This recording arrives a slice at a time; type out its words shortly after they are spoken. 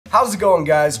How's it going,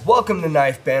 guys? Welcome to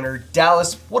Knife Banter.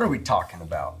 Dallas, what are we talking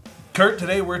about? Kurt,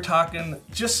 today we're talking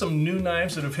just some new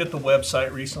knives that have hit the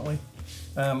website recently.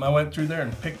 I went through there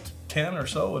and picked 10 or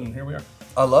so, and here we are.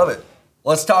 I love it.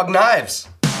 Let's talk knives.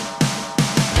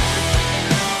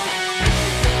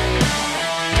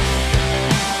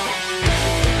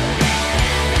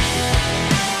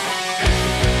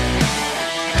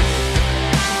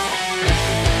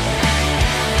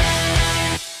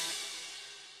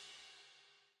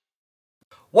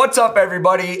 What's up,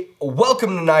 everybody?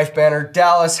 Welcome to Knife Banter.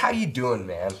 Dallas, how you doing,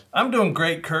 man? I'm doing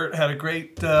great, Kurt. Had a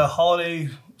great holiday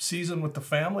season with the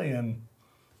family, and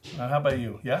how about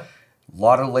you? Yeah? A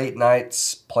lot of late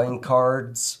nights, playing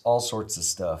cards, all sorts of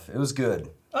stuff. It was good.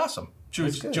 Awesome. Should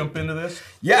we jump into this?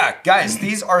 Yeah, guys,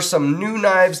 these are some new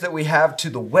knives that we have to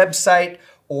the website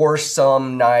or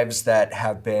some knives that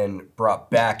have been brought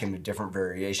back in a different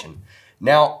variation.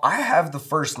 Now, I have the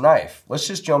first knife. Let's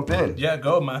just jump in. Yeah,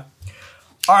 go, man.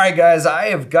 All right, guys, I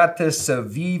have got this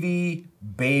Civivi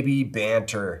Baby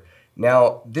Banter.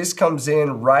 Now, this comes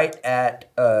in right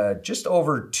at just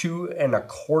over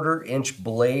 2¼ inch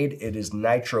blade. It is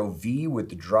Nitro V with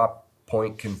the drop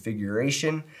point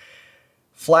configuration.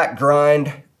 Flat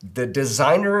grind. The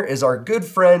designer is our good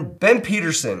friend, Ben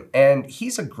Peterson, and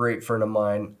he's a great friend of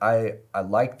mine. I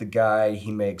like the guy.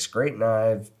 He makes great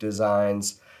knife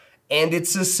designs, and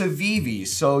it's a Civivi,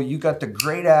 so you got the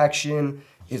great action.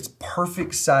 It's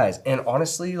perfect size. And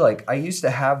honestly, like, I used to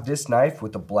have this knife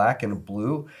with a black and a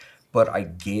blue, but I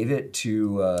gave it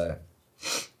to a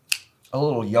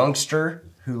little youngster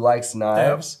who likes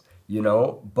knives, you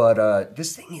know? But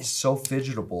this thing is so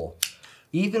fidgetable.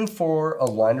 Even for a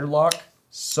liner lock,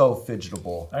 so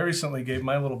fidgetable. I recently gave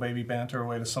my little baby Banter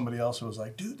away to somebody else who was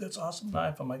like, dude, that's an awesome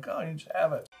knife. I'm like, oh, you should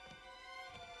have it.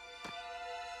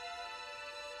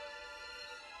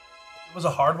 It was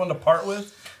a hard one to part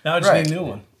with. Now I just need a new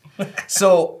one.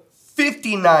 So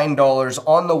 $59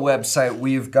 on the website.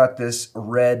 We've got this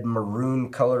red maroon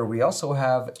color. We also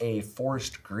have a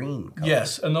forest green color.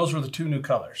 Yes, and those were the two new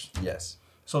colors. Yes.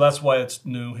 So that's why it's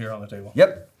new here on the table.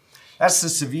 Yep. That's the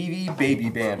Civivi Baby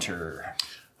Banter.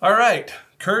 All right,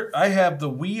 Kurt, I have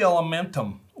the Wii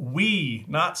Elementum. Wii,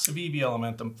 not Civivi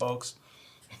Elementum, folks.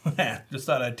 Just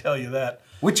thought I'd tell you that.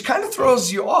 Which kind of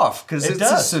throws you off, because it's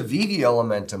does. a Civivi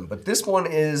Elementum, but this one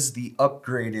is the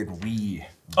upgraded Wii version.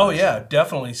 Oh yeah,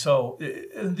 definitely. So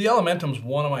the Elementum's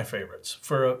one of my favorites.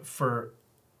 For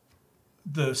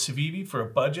the Civivi, for a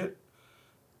budget,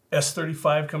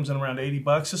 S35 comes in around 80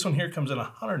 bucks. This one here comes in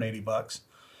 180 bucks.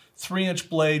 3-inch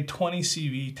blade, 20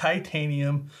 CV,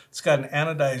 titanium. It's got an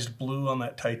anodized blue on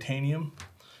that titanium.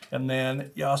 And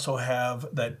then you also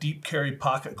have that deep carry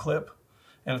pocket clip,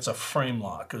 and it's a frame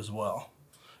lock as well.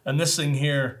 And this thing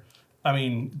here, I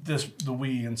mean, the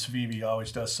Wii and Civivi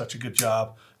always does such a good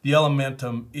job. The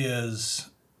Elementum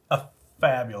is a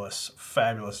fabulous,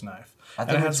 fabulous knife. I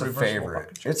think it's a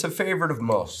favorite. It's a favorite of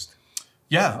most.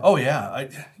 Yeah, oh yeah.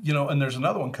 You know, and there's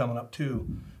another one coming up too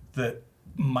that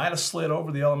might have slid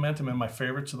over the Elementum in my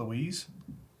favorites of the Wii's.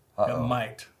 It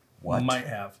might. What? Might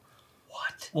have.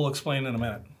 What? We'll explain in a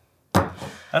minute.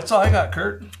 That's all I got,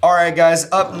 Kurt. All right, guys,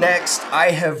 up next,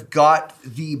 I have got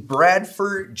the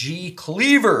Bradford G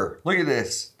Cleaver. Look at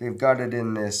this. They've got it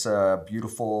in this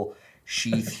beautiful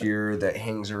sheath here that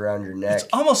hangs around your neck. It's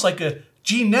almost like a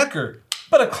G Necker,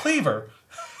 but a cleaver.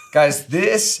 Guys,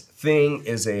 this thing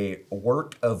is a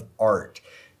work of art.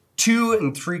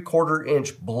 2¾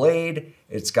 inch blade.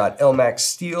 It's got Elmax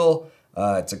steel.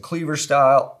 It's a cleaver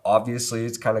style. Obviously,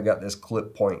 it's kind of got this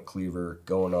clip point cleaver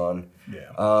going on.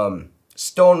 Yeah.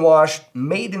 Stonewashed,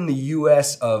 made in the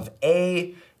US of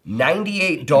A,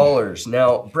 $98.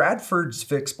 Now, Bradford's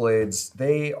fixed blades,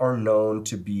 they are known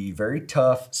to be very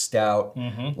tough, stout,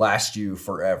 last you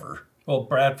forever. Well,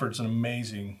 Bradford's an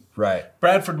amazing. Right.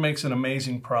 Bradford makes an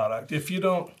amazing product. If you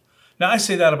don't, now I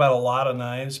say that about a lot of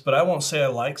knives, but I won't say I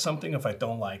like something if I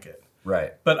don't like it.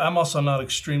 Right. But I'm also not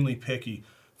extremely picky.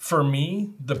 For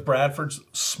me, the Bradford's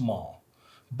small,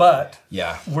 but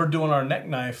yeah, we're doing our neck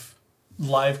knife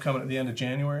live coming at the end of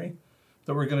January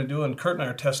that we're going to do, and Kurt and I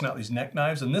are testing out these neck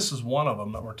knives, and this is one of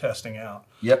them that we're testing out.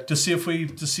 Yep. To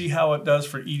see how it does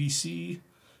for EDC,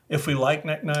 if we like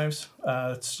neck knives.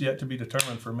 It's yet to be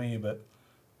determined for me,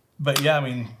 but yeah, I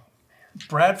mean,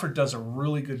 Bradford does a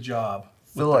really good job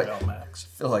with their Elmax. I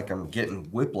feel like I'm getting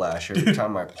whiplash every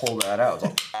time I pull that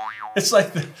out. It's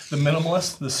like the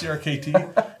Minimalist, the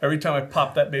CRKT. Every time I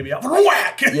pop that baby out,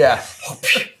 whack! Yeah.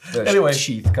 Anyway,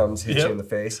 sheath comes, hits you in the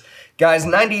face. Guys,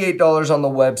 $98 on the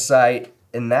website,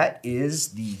 and that is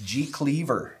the G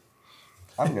Cleaver.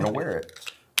 I'm gonna wear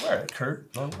it. Wear it, Kurt.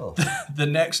 I will. The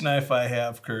next knife I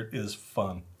have, Kurt, is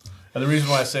fun. And the reason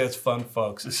why I say it's fun,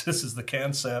 folks, is this is the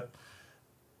concept.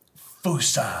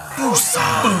 Fusa.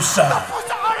 Fusa. Fusa.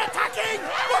 Fusa are attacking!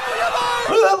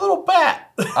 Look at that little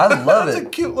bat. I love That's it. a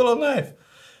cute little knife.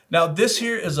 Now, this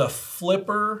here is a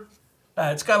flipper.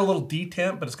 It's got a little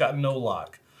detent, but it's got no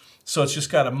lock. So it's just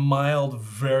got a mild,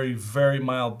 very, very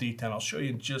mild detent. I'll show you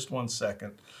in just 1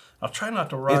 second. I'll try not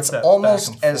to rock It's that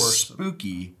almost back and as forth.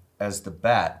 spooky as the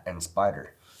bat and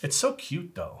spider. It's so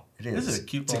cute, though. It is. This is a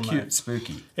cute It's little a cute knife.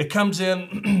 spooky. It comes in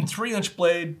 3-inch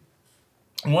blade,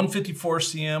 154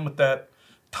 cm with that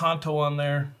Tonto on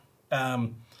there.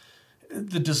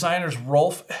 The designer's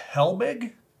Rolf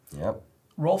Helbig. Yep.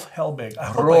 Rolf Helbig.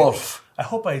 I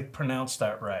hope I pronounced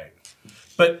that right.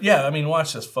 But yeah, I mean,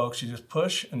 watch this, folks. You just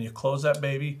push and you close that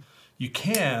baby. You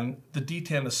can. The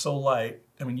detent is so light.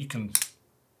 I mean, you can.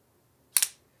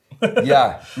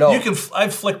 Yeah. No. You can.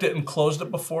 I've flicked it and closed it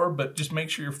before, but just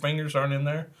make sure your fingers aren't in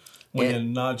there when you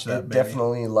nudge that It baby.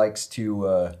 definitely likes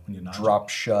to drop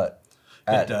shut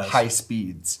at high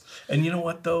speeds. And you know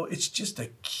what, though? It's just a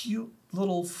cute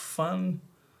little fun,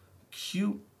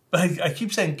 cute. I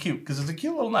keep saying cute because it's a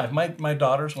cute little knife. My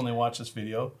daughters, when they watch this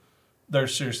video, they're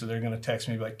going to text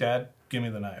me like, Dad, give me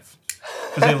the knife.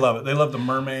 Because they love it. They love the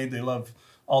mermaid. They love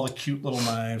all the cute little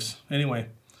knives. Anyway,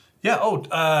 yeah.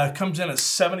 It comes in at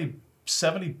 70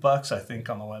 bucks, I think,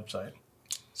 on the website.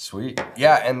 Sweet.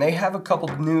 Yeah, and they have a couple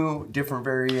new different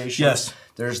variations. Yes.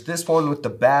 There's this one with the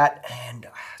bat, and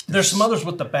There's some others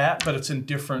with the bat, but it's in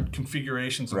different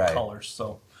configurations and colors.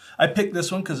 So I picked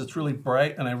this one because it's really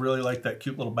bright, and I really like that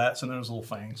cute little bat. So there's little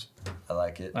fangs. I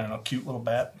like it. I don't know, cute little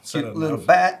bat. Cute little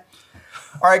bat.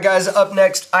 All right, guys, up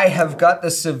next, I have got the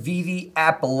Civivi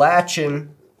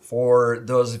Appalachian for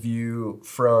those of you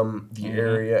from the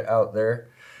area out there,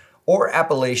 or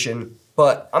Appalachian,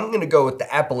 but I'm going to go with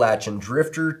the Appalachian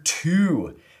Drifter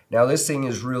 2. Now, this thing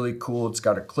is really cool. It's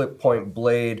got a clip point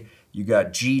blade. You got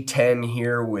G10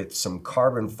 here with some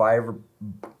carbon fiber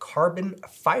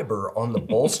on the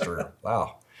bolster.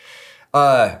 Wow.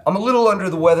 I'm a little under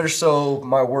the weather, so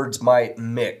my words might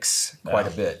mix quite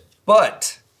a bit.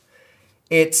 But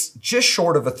it's just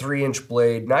short of a 3-inch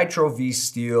blade, nitro V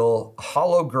steel,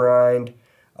 hollow grind.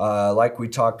 Like we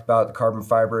talked about, the carbon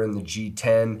fiber and the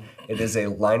G10. It is a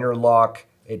liner lock.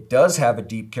 It does have a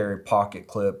deep carry pocket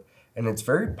clip, and it's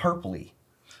very purpley.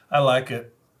 I like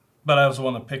it, but I was the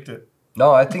one that picked it.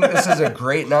 No, I think this is a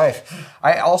great knife.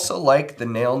 I also like the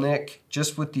nail nick,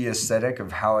 just with the aesthetic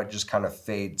of how it just kind of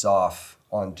fades off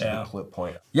onto the clip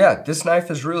point. Yeah, this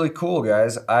knife is really cool,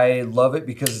 guys. I love it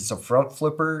because it's a front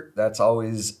flipper. That's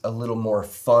always a little more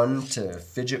fun to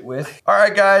fidget with. All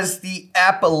right, guys, the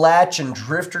Appalachian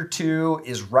Drifter 2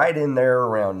 is right in there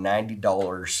around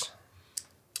 $90.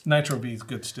 Nitro V is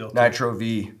good still. Nitro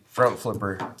V, front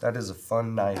flipper. That is a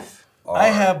fun knife. I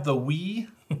have the Wii.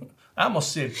 I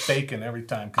almost say bacon every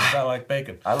time because I like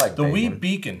bacon. I like the bacon. Wii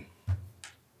Beacon.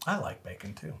 I like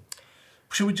bacon too.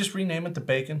 Should we just rename it the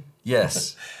Bacon?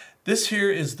 Yes. This here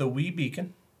is the Wii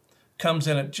Beacon. Comes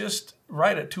in at just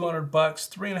right at 200 bucks,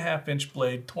 3.5-inch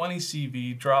blade, 20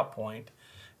 CV drop point.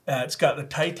 It's got the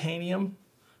titanium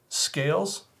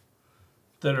scales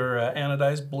that are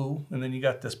anodized blue, and then you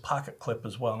got this pocket clip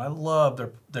as well. And I love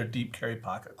their deep carry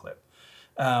pocket clip.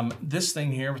 This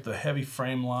thing here with the heavy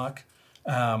frame lock.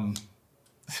 Dude,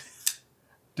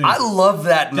 I love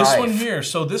that knife. This one here.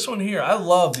 So this one here, I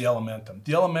love the Elementum.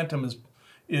 The Elementum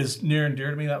is near and dear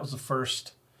to me. That was the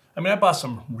first. I mean, I bought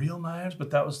some real knives,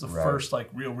 but that was the first like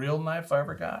real knife I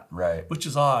ever got. Right. Which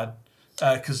is odd,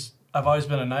 because I've always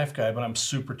been a knife guy, but I'm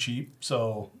super cheap,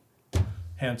 so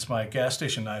hence my gas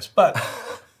station knives. But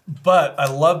I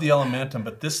love the Elementum.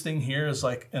 But this thing here is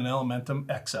like an Elementum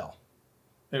XL.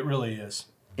 It really is.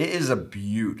 It is a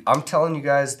beaut. I'm telling you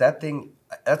guys, that thing,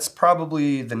 that's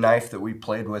probably the knife that we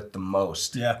played with the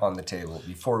most on the table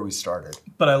before we started.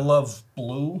 But I love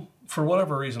blue. For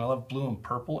whatever reason, I love blue and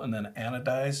purple and then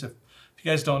anodized. If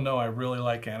you guys don't know, I really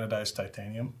like anodized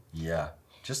titanium. Yeah,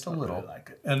 just a little. I really like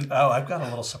it. And I've got a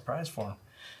little surprise for him.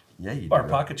 Yeah, you Our do.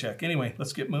 pocket check. Anyway,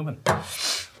 let's get moving.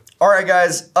 All right,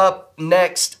 guys, up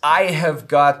next, I have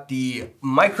got the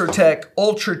Microtech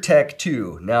Ultratech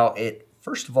 2. Now,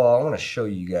 first of all, I want to show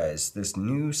you guys this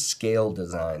new scale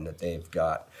design that they've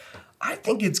got. I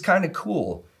think it's kind of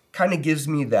cool. Kind of gives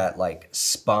me that like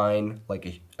spine,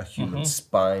 like a human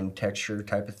spine texture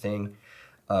type of thing.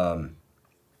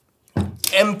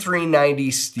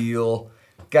 M390 steel.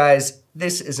 Guys,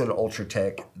 this is an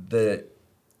Ultratech.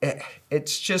 It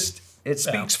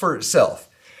speaks for itself.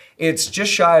 It's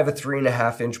just shy of a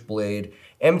 3.5-inch blade,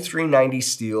 M390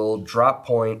 steel, drop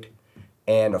point,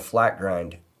 and a flat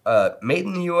grind. Made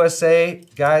in the USA,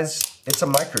 guys, it's a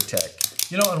Microtech.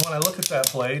 You know, and when I look at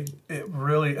that blade, it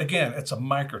really, again, it's a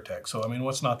Microtech. So, I mean,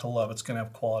 what's not to love? It's going to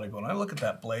have quality. But when I look at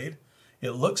that blade,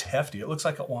 it looks hefty. It looks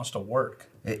like it wants to work.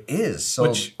 It is. So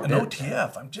which, an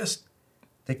OTF, I'm just...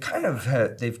 they've kind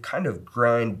of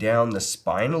grind down the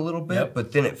spine a little bit, Yep.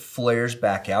 but then it flares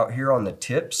back out here on the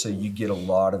tip, so you get a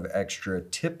lot of extra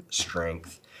tip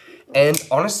strength. And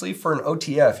honestly, for an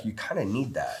OTF, you kind of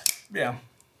need that. Yeah.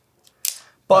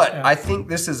 But yeah. I think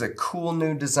this is a cool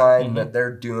new design that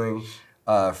they're doing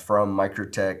from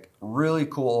Microtech. Really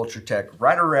cool Ultratech.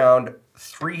 Right around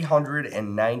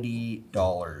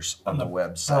 $390 on the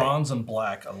website. Bronze and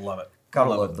black. I love it.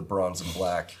 Gotta love the bronze and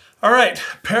black. All right.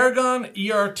 Paragon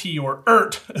ERT, or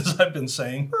ERT, as I've been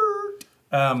saying.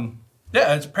 Yeah,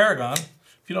 it's Paragon.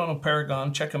 If you don't know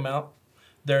Paragon, check them out.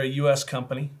 They're a U.S.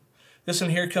 company. This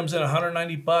one here comes in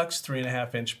 190 bucks,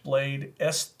 3.5-inch blade,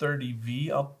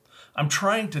 S30V. I'm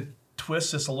trying to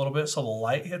twist this a little bit so the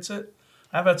light hits it.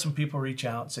 I've had some people reach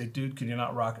out and say, dude, could you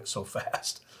not rock it so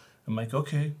fast? I'm like,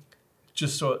 okay,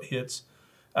 just so it hits.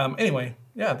 Anyway,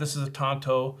 yeah, this is a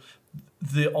Tonto.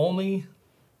 The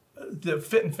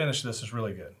fit and finish of this is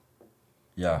really good.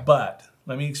 Yeah. But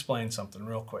let me explain something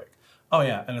real quick. Oh,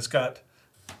 yeah, and it's got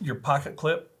your pocket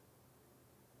clip.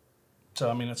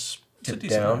 So, I mean, it's a decent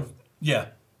down. knife. Yeah.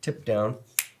 Tip down.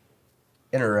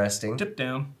 Interesting. Tip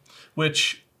down,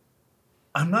 which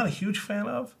I'm not a huge fan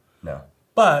of. No.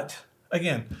 But,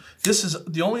 again, this is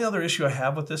the only other issue I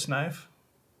have with this knife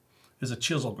is a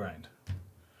chisel grind.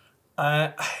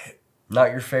 Not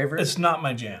your favorite? It's not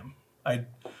my jam. I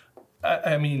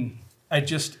mean,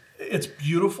 it's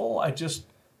beautiful. I just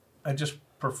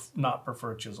not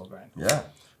prefer chisel grind. Yeah.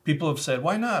 People have said,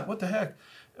 why not? What the heck?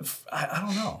 I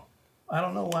don't know. I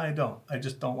don't know why I don't. I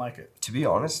just don't like it. To be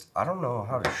honest, I don't know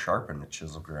how to sharpen the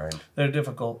chisel grind. They're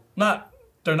difficult.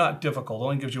 They're not difficult. It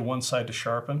only gives you one side to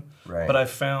sharpen. Right. But I've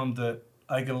found that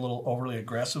I get a little overly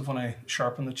aggressive when I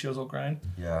sharpen the chisel grind.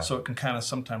 Yeah. So it can kind of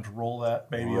sometimes roll that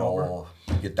baby over.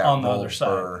 Get that on the roll other side.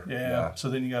 burr. Yeah. So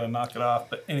then you got to knock it off.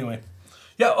 But anyway.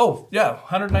 Yeah. Oh, yeah.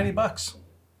 190 bucks.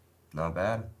 Not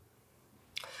bad.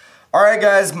 All right,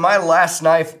 guys, my last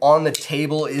knife on the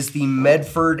table is the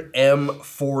Medford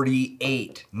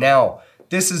M48. Now,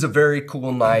 this is a very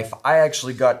cool knife. I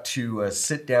actually got to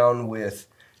sit down with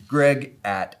Greg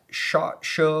at Blade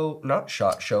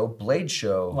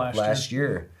Show last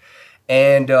year.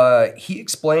 And he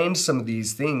explained some of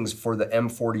these things for the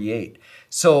M48.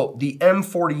 So the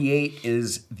M48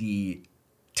 is the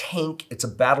tank. It's a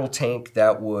battle tank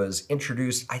that was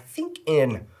introduced, I think,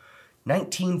 in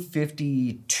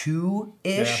 1952-ish.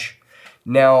 Yeah.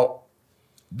 Now,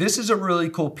 this is a really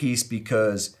cool piece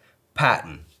because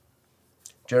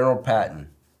General Patton,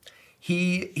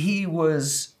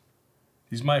 he's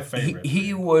my favorite.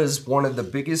 He was one of the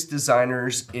biggest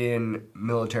designers in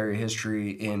military history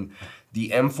in the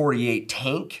M48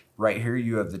 tank. Right here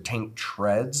you have the tank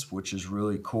treads, which is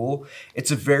really cool. It's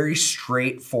a very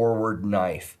straightforward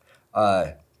knife.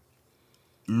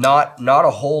 Not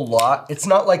a whole lot. It's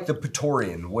not like the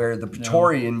Praetorian, where the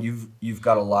Praetorian you've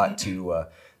got a lot to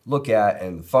look at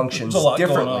and functions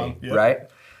differently, yep. Right?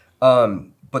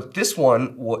 But this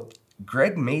one,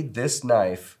 Greg made this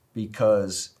knife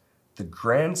because the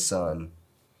grandson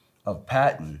of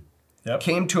Patton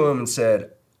came to him and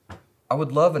said, I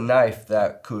would love a knife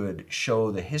that could show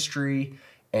the history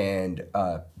and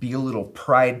be a little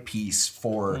pride piece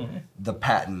for the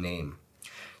Patton name.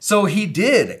 So he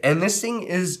did, and this thing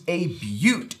is a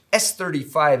Butte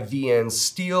S35 VN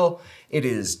steel. It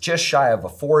is just shy of a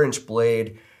 4-inch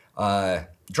blade,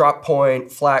 drop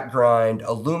point, flat grind,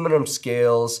 aluminum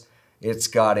scales. It's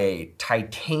got a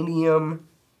titanium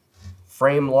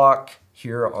frame lock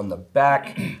here on the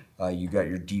back. You got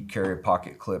your deep carry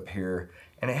pocket clip here,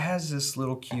 and it has this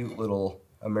little cute little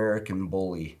American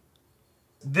bully.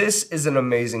 This is an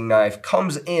amazing knife.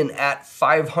 Comes in at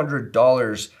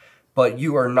 $500. But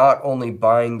you are not only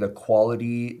buying the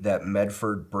quality that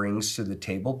Medford brings to the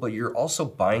table, but you're also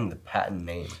buying the Patton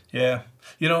name. Yeah.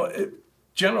 You know,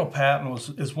 General Patton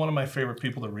is one of my favorite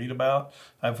people to read about.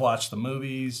 I've watched the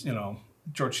movies. You know,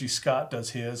 George C. Scott does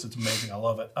his. It's amazing. I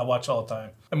love it. I watch all the time.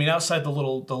 I mean, outside the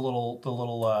little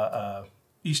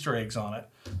Easter eggs on it,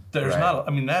 there's not.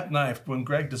 I mean, that knife. When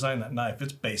Greg designed that knife,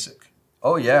 it's basic.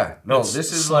 Oh yeah. No,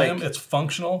 this is slim, like it's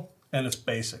functional and it's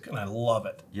basic, and I love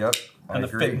it. Yep. And the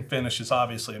fit and finish is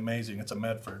obviously amazing. It's a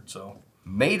Medford, so.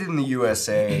 Made in the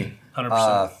USA.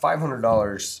 100%.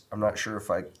 $500. I'm not sure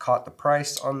if I caught the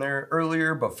price on there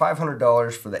earlier, but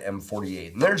 $500 for the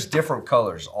M48. And there's different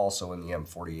colors also in the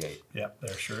M48. Yep,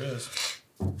 there sure is.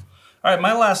 All right,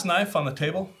 my last knife on the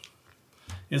table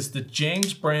is the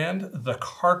James brand, the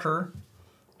Carter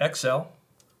XL.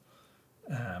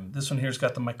 This one here's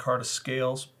got the micarta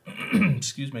scales,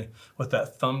 excuse me, with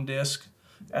that thumb disc.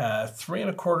 3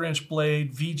 1/4 inch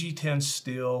blade, VG10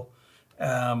 steel,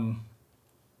 and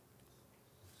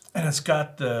it's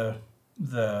got the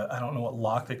I don't know what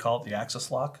lock they call it, the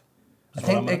axis lock. I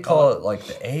think they call it like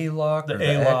the A lock, or the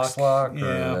X lock, yeah,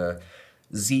 or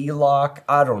the Z lock.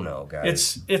 I don't know,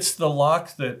 guys. It's the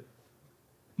lock that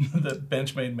that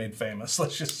Benchmade made famous.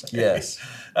 Let's just say. Yes.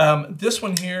 This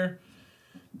one here,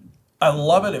 I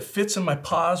love it. It fits in my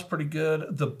paws pretty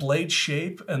good. The blade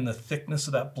shape and the thickness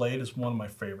of that blade is one of my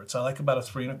favorites. I like about a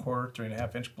 3 1/4, 3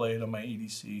 1/2 inch blade on my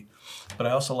EDC, but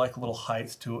I also like a little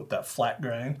height to it, that flat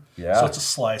grind. Yeah. So it's a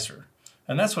slicer.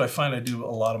 And that's what I find I do a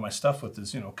lot of my stuff with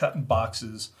is, cutting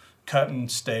boxes, cutting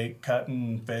steak,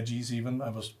 cutting veggies even. I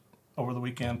was over the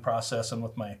weekend processing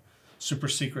with my super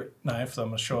secret knife that I'm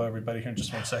going to show everybody here in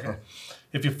just 1 second.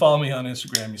 If you follow me on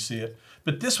Instagram, you see it.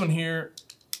 But this one here,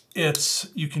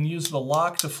 you can use the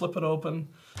lock to flip it open.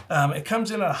 It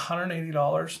comes in at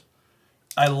 $180.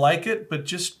 I like it, but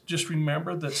just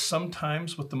remember that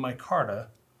sometimes with the micarta,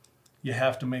 you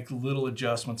have to make little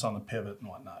adjustments on the pivot and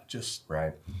whatnot.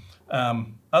 Right.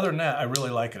 Other than that, I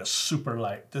really like it. It's super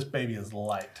light. This baby is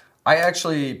light. I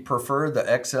actually prefer the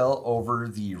XL over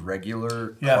the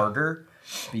regular Carter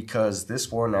because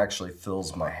this one actually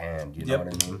fills my hand. You know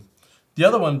what I mean? The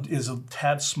other one is a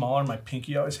tad smaller. My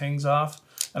pinky always hangs off,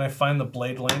 and I find the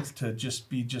blade length to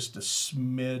be just a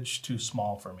smidge too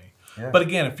small for me. Yeah. But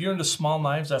again, if you're into small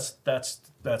knives,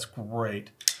 that's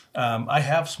great. I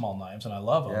have small knives and I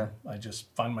love them. Yeah. I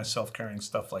just find myself carrying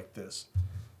stuff like this.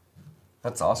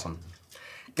 That's awesome.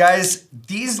 Guys,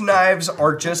 these knives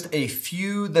are just a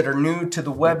few that are new to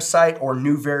the website or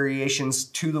new variations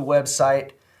to the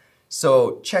website.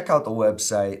 So check out the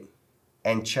website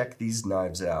and check these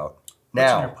knives out. Now,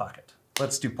 what's in your pocket?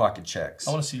 Let's do pocket checks.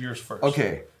 I want to see yours first.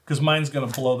 Okay. Because mine's going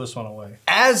to blow this one away.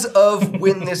 As of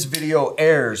when this video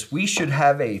airs, we should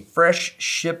have a fresh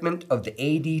shipment of the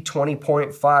AD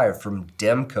 20.5 from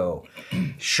Demco.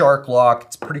 Shark lock.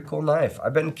 It's a pretty cool knife.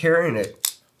 I've been carrying it.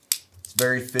 It's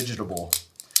very fidgetable.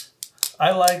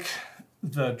 I like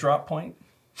the drop point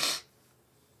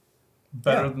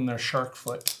better than their shark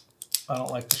foot. I don't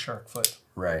like the shark foot.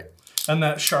 Right. And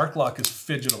that shark lock is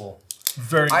fidgetable.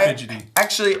 Very fidgety.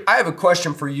 Actually, I have a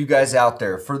question for you guys out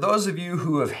there. For those of you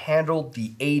who have handled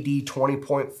the AD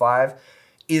 20.5,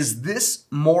 is this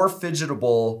more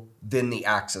fidgetable than the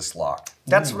Axis lock?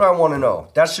 That's what I want to know.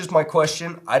 That's just my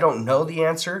question. I don't know the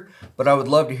answer, but I would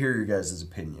love to hear your guys'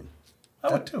 opinion.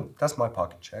 I would too. That's my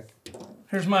pocket check.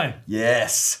 Here's mine.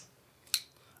 Yes.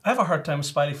 I have a hard time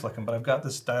spidey flicking, but I've got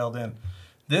this dialed in.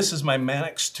 This is my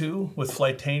Mannix 2 with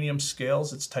Flytanium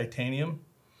scales. It's titanium.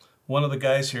 One of the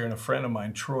guys here and a friend of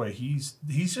mine, Troy, he's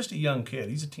just a young kid.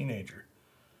 He's a teenager.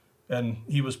 And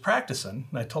he was practicing,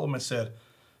 and I told him, I said,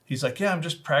 he's like, yeah, I'm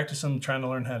just practicing, trying to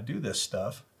learn how to do this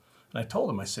stuff. And I told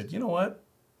him, I said, you know what?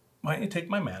 Why don't you take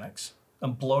my Mannix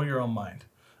and blow your own mind?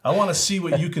 I want to see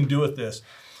what you can do with this.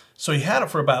 So he had it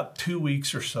for about 2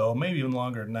 weeks or so, maybe even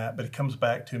longer than that, but he comes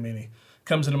back to me and he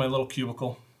comes into my little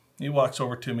cubicle. He walks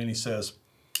over to me and he says,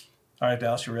 all right,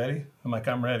 Dallas, you ready? I'm like,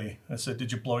 I'm ready. I said,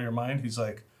 did you blow your mind? He's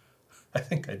like, I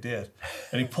think I did.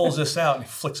 And he pulls this out and he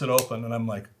flicks it open, and I'm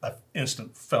like, I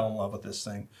instant fell in love with this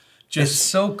thing. It's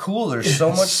so cool. There's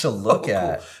so much to look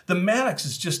at. The Mannix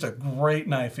is just a great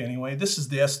knife anyway. This is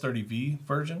the S30V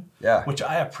version, which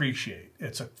I appreciate.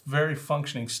 It's a very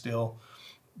functioning still.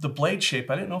 The blade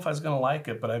shape, I didn't know if I was going to like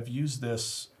it, but I've used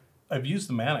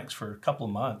the Mannix for a couple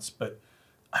of months, but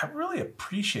I really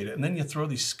appreciate it. And then you throw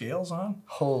these scales on.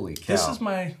 Holy cow.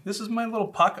 This is my little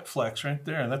pocket flex right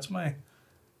there. That's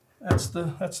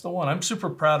the one. I'm super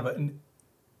proud of it. And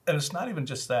it's not even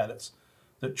just that. It's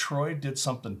that Troy did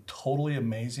something totally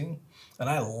amazing. And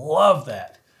I love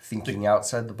that. Thinking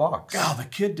outside the box. God, the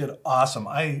kid did awesome.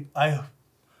 I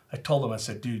told him, I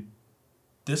said, dude,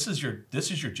 this is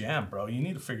your jam, bro. You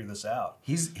need to figure this out.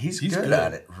 He's good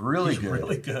at it. Really good.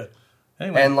 Really good.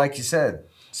 Anyway. And like you said,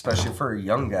 especially for a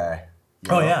young guy.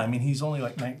 Oh, yeah. I mean, he's only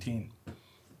like 19.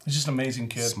 He's just an amazing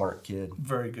kid. Smart kid.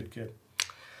 Very good kid.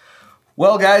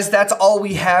 Well, guys, that's all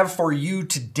we have for you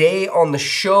today on the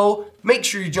show. Make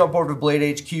sure you jump over to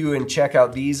Blade HQ and check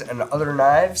out these and other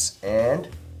knives, and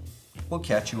we'll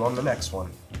catch you on the next one.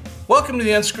 Welcome to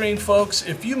the end screen, folks.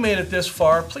 If you made it this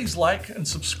far, please like and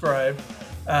subscribe.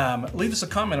 Leave us a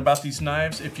comment about these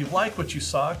knives. If you like what you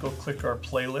saw, go click our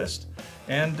playlist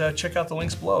and check out the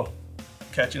links below.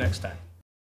 Catch you next time.